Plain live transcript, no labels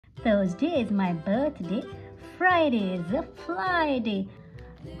Thursday is my birthday. Friday is a fly day.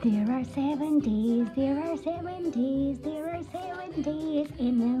 There are 7 days, there are 7 days, there are 7 days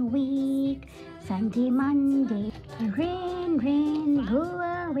in a week. Sunday, Monday, rain, rain, go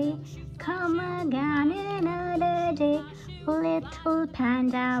away. Come again another day. Little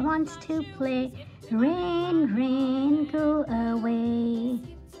panda wants to play. Rain, rain, go away.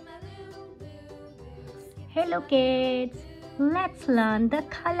 Hello kids, let's learn the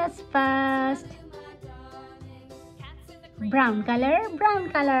colors first. Brown color, brown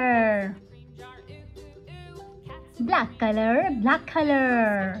color. Black color, black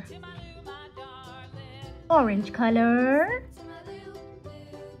color. Orange color.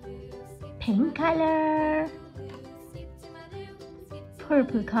 Pink color.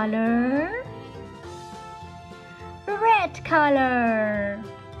 Purple color. Red color.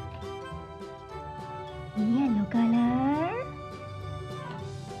 Yellow color.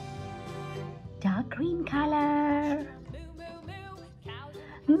 Dark green color.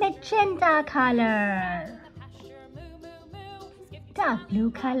 Magenta color. Dark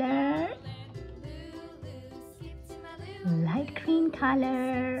blue color. Light green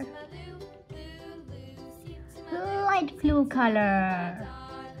color. Light blue color.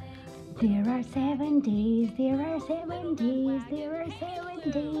 There are 7 days, there are 7 days, there are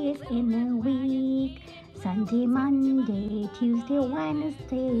 7 days in a week. Sunday, Monday, Tuesday,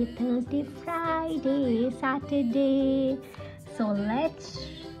 Wednesday, Thursday, Friday, Saturday. So let's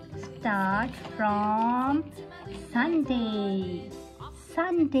start from Sunday.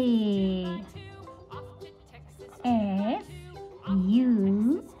 Sunday. S-U-N-D-A-Y.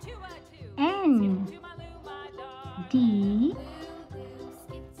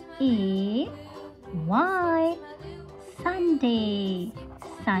 Sunday.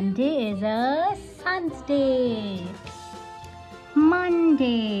 Sunday is a sun's day.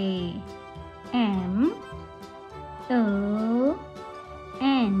 Monday. M-O-N-D-A-Y.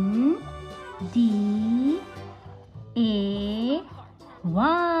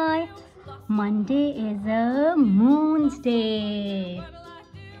 Monday is a moon's day.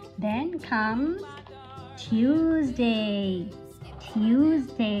 Then comes Tuesday.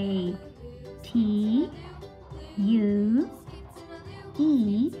 Tuesday. T-U-E-S-D-A-Y.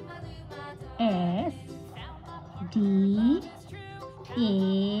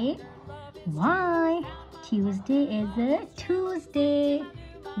 Tuesday is a Tuesday.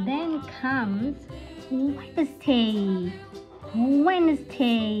 Then comes Wednesday.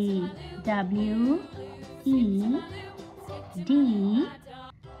 Wednesday. W-E-D-N-E-S-D-A-Y.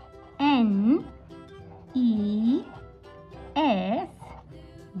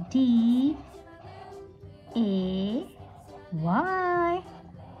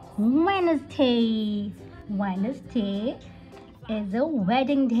 Wednesday. Wednesday is a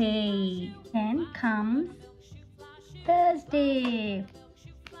wedding day. Then comes Thursday.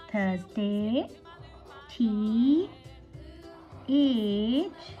 Thursday. T-H-U-R-S-D-A-Y.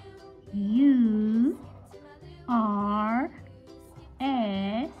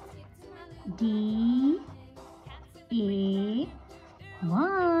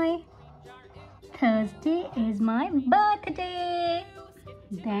 Thursday is my birthday.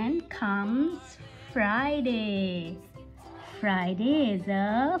 Then comes Friday. Friday is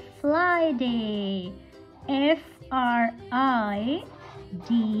a fly day. F-R-I-D-A-Y.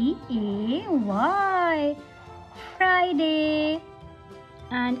 Friday.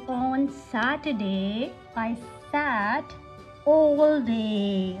 And on Saturday, I sat all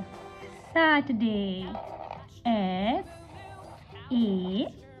day. Saturday. S-A-T-U-R-D-A-Y.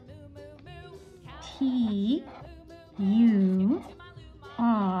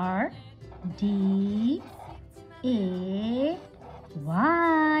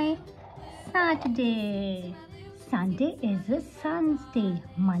 Saturday. Sunday is a sun's day.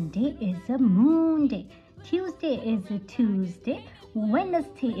 Monday is a moon day. Tuesday is a Tuesday.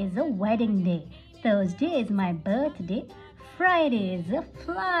 Wednesday is a wedding day. Thursday is my birthday. Friday is a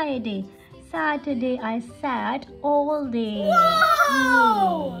fly day. Saturday I sat all day.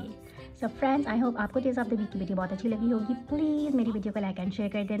 Wow! So friends, I hope आपको test of the week की video बहुत अच्छी लगी होगी. Please मेरी video को like and share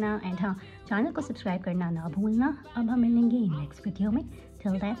कर देना. एंड हाँ, चैनल को सब्सक्राइब करना ना भूलना. अब हम मिलेंगे नेक्स्ट वीडियो में.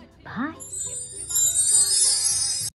 Till then, bye.